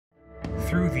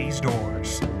through these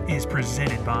doors is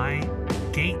presented by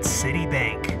Gate City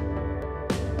Bank.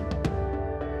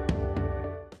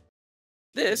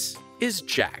 This is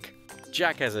Jack.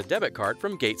 Jack has a debit card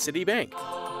from Gate City Bank.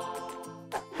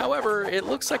 However, it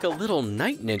looks like a little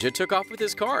night ninja took off with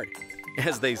his card,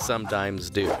 as they sometimes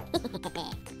do.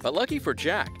 But lucky for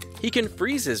Jack, he can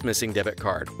freeze his missing debit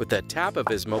card with the tap of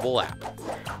his mobile app.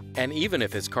 And even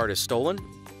if his card is stolen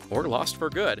or lost for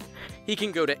good, he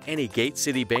can go to any Gate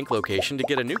City Bank location to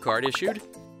get a new card issued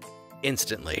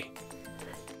instantly.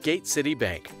 Gate City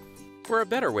Bank, for a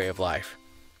better way of life.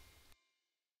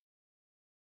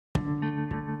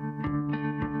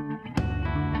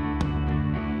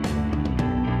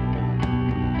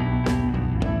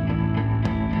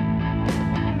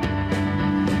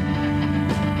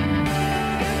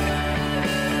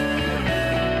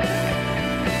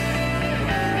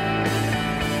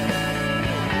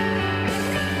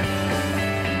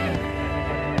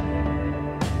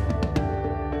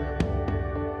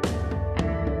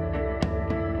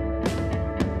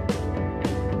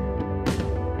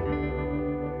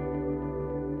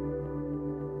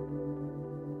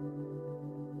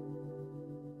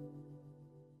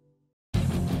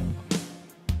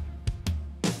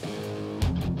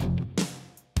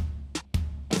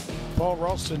 Paul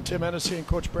Ralston, Tim Hennessy, and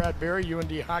Coach Brad Berry,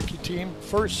 UND hockey team.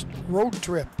 First road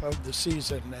trip of the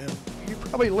season, and you're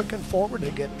probably looking forward to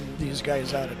getting these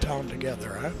guys out of town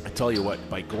together, huh? I tell you what,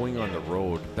 by going on the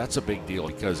road, that's a big deal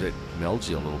because it melds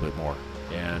you a little bit more.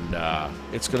 And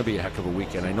it's going to be a heck of a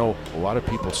weekend. I know a lot of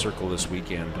people circle this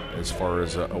weekend as far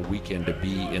as a weekend to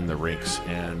be in the rinks,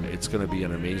 and it's going to be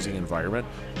an amazing environment.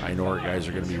 I know our guys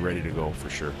are going to be ready to go for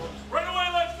sure. Right away,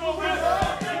 let's go,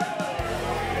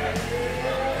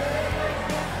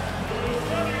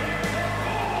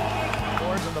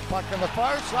 And the puck on the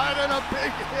far side, and a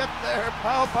big hit there.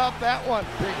 How about that one?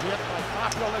 Big hit by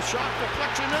Coppell, a shot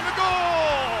deflection, and a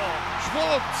goal!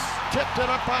 Schultz tipped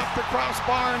it up off the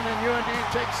crossbar, and UND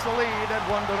takes the lead at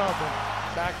 1-0.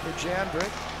 Back for Jandrick,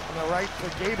 on the right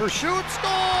for Gaber, shoots,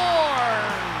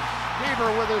 scores!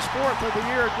 Gaber with his 4th of the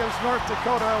year gives North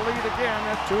Dakota a lead again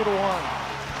at 2-1.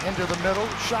 Into the middle,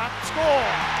 shot,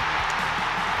 score!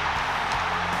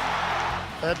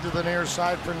 Head to the near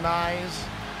side for Nyes.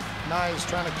 Nyes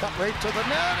trying to cut right to the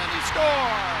net, and he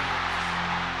scores!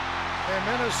 And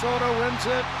Minnesota wins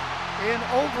it in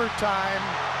overtime.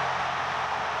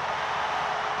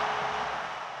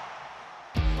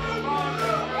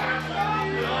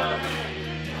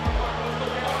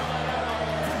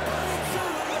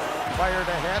 Fired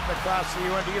ahead across the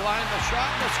UND line, the shot,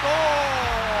 and the score!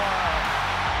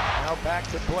 Now back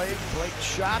to Blake. Blake's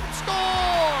shot,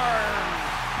 score!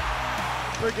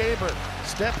 For Gaber,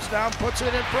 steps down, puts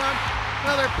it in front,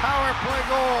 another power play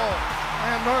goal,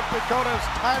 and North Dakota's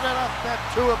tied it up at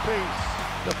 2 apiece.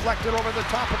 Deflected over the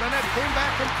top of the net, came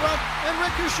back in front, and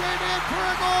ricocheted in for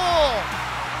a goal.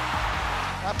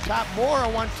 Up top, Moore, a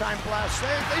one-time blast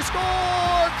save, they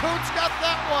score! Coots got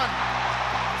that one.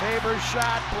 Gaber's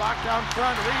shot, blocked down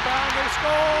front, rebound, they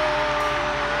score!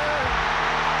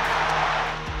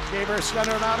 Gaber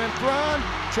centered out in front,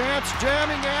 Chance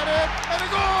jamming at it, and a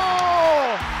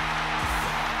goal!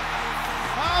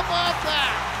 How about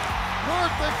that?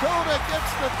 North Dakota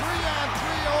gets the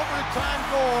 3-on-3 overtime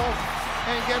goal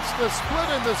and gets the split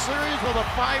in the series with a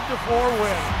 5-4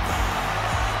 win.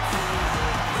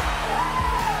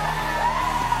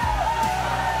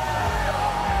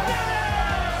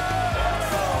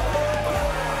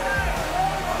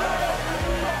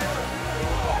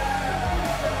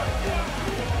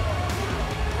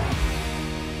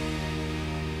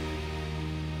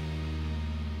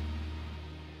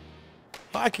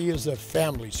 Hockey is a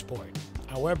family sport.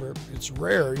 However, it's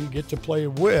rare you get to play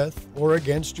with or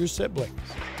against your siblings.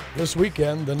 This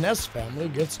weekend, the Ness family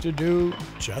gets to do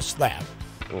just that.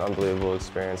 An unbelievable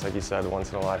experience, like you said,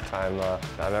 once in a lifetime.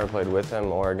 I've never played with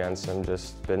him or against him,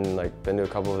 just been to a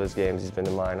couple of his games. He's been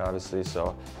to mine, obviously,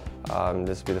 so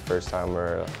this will be the first time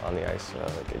we're on the ice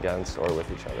against or with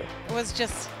each other. It was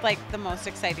just like the most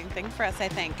exciting thing for us, I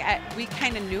think. We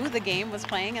kind of knew the game was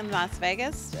playing in Las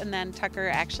Vegas, and then Tucker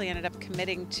actually ended up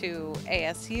committing to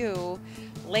ASU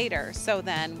later. So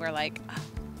then we're like, oh,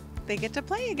 they get to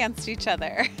play against each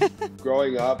other.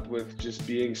 Growing up with just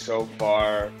being so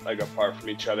far apart from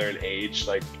each other in age,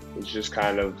 it's just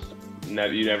kind of,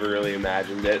 you never really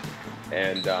imagined it.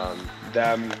 And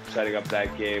them setting up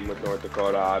that game with North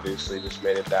Dakota obviously just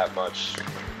made it that much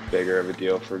bigger of a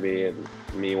deal for me and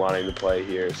me wanting to play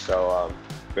here. So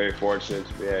very fortunate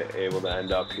to be able to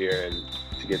end up here and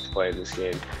to get to play in this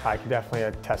game. I could definitely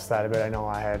attest that a bit. I know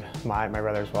I had my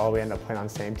brother as well. We ended up playing on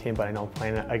the same team, but I know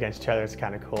playing against each other is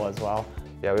kind of cool as well.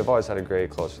 Yeah, we've always had a great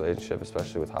close relationship,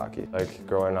 especially with hockey. Like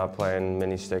growing up playing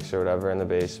mini sticks or whatever in the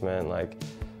basement, like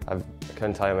I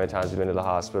couldn't tell you how many times we've been to the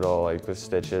hospital, like with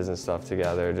stitches and stuff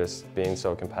together, just being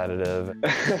so competitive.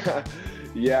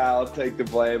 Yeah, I'll take the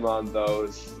blame on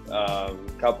those.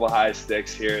 Couple high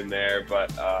sticks here and there,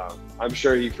 but I'm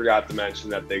sure he forgot to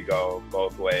mention that they go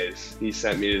both ways. He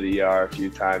sent me to the ER a few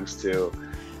times too.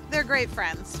 They're great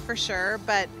friends for sure,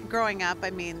 but growing up, I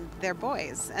mean, they're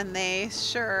boys and they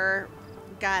sure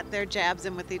got their jabs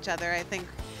in with each other. I think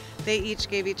they each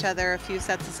gave each other a few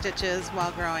sets of stitches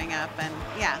while growing up, and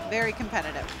yeah, very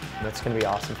competitive. It's going to be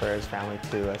awesome for his family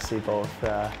to see both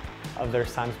of their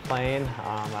sons playing.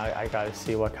 I got to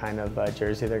see what kind of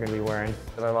jersey they're going to be wearing.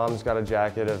 My mom's got a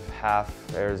jacket of half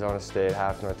Arizona State,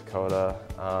 half North Dakota.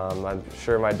 I'm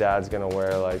sure my dad's going to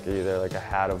wear like either like a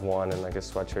hat of one and like a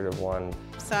sweatshirt of one.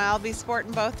 So I'll be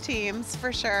sporting both teams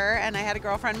for sure, and I had a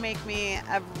girlfriend make me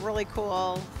a really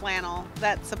cool flannel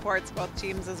that supports both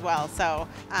teams as well. So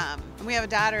we have a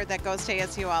daughter that goes to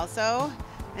ASU also,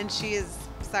 and she is,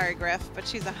 sorry Griff, but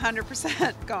she's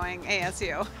 100% going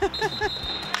ASU.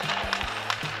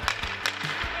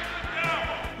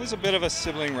 There's a bit of a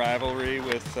sibling rivalry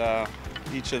with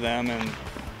each of them and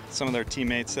some of their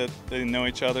teammates that they know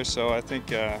each other, so I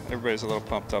think everybody's a little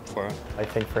pumped up for it. I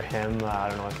think for him, I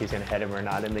don't know if he's going to hit him or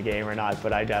not in the game or not,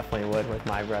 but I definitely would with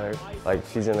my brother. Like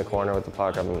if he's in the corner with the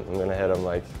puck, I'm going to hit him.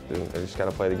 Like they just got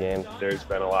to play the game. There's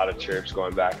been a lot of chirps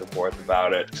going back and forth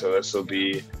about it, so this will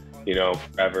be, you know,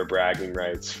 forever bragging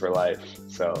rights for life.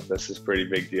 So this is a pretty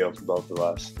big deal for both of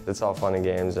us. It's all fun and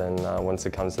games, and once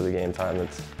it comes to the game time,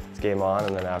 it's game on,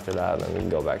 and then after that, then we can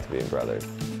go back to being brothers.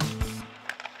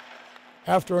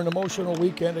 After an emotional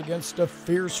weekend against a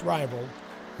fierce rival,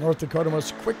 North Dakota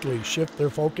must quickly shift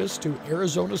their focus to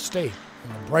Arizona State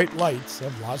and the bright lights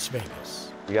of Las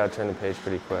Vegas. You got to turn the page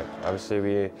pretty quick.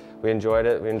 Obviously, we enjoyed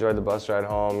it. We enjoyed the bus ride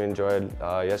home. We enjoyed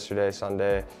yesterday,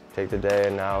 Sunday, take the day,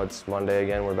 and now it's Monday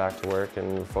again. We're back to work,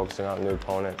 and we're focusing on a new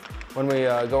opponent. When we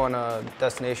go on a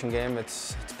destination game,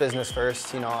 it's business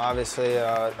first. You know, obviously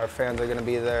our fans are going to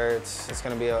be there. It's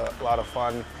going to be a lot of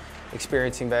fun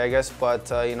experiencing Vegas, but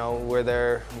you know, we're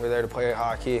there to play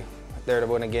hockey, there to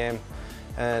win a game,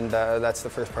 and that's the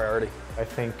first priority. I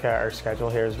think our schedule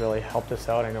here has really helped us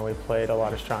out. I know we played a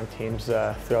lot of strong teams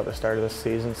throughout the start of this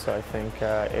season, so I think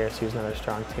ASU is another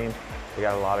strong team. We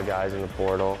got a lot of guys in the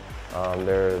portal.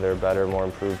 They're a better, more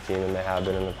improved team than they have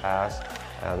been in the past,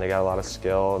 and they got a lot of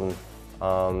skill, and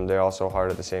they're also hard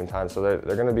at the same time, so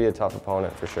they're going to be a tough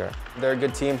opponent for sure. They're a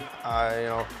good team. You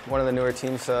know, one of the newer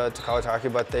teams to college hockey,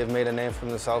 but they've made a name for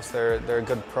themselves. They're a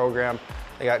good program.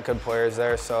 They got good players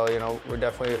there, so you know, we're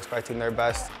definitely expecting their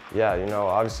best. Yeah, you know,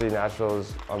 obviously Nashville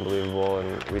is unbelievable,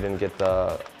 and we didn't get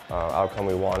the outcome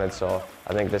we wanted. So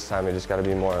I think this time we just got to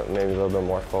be more, maybe a little bit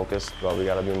more focused, but we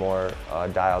got to be more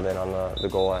dialed in on the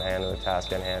goal at hand and the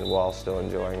task at hand, while still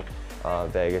enjoying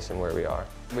Vegas and where we are.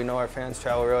 We know our fans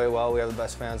travel really well. We have the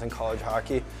best fans in college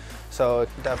hockey, so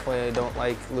definitely don't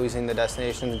like losing the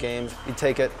destination games. You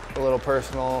take it a little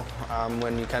personal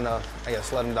when you kind of, I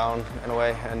guess, let them down in a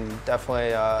way, and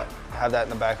definitely have that in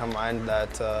the back of my mind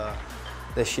that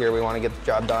this year we want to get the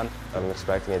job done. I'm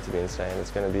expecting it to be insane.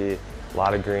 It's going to be a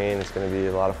lot of green, it's going to be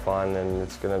a lot of fun, and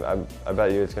it's going to, I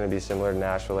bet you it's going to be similar to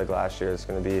Nashville like last year. It's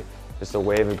going to be just a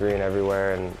wave of green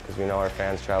everywhere, and because we know our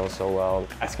fans travel so well.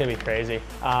 That's going to be crazy.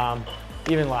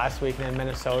 Even last week in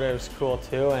Minnesota, it was cool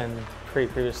too, and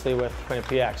previously with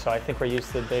Quinnipiac. So I think we're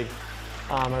used to the big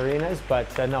arenas, but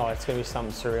no, it's going to be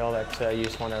something surreal that you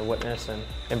just want to witness and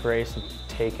embrace and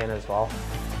take in as well.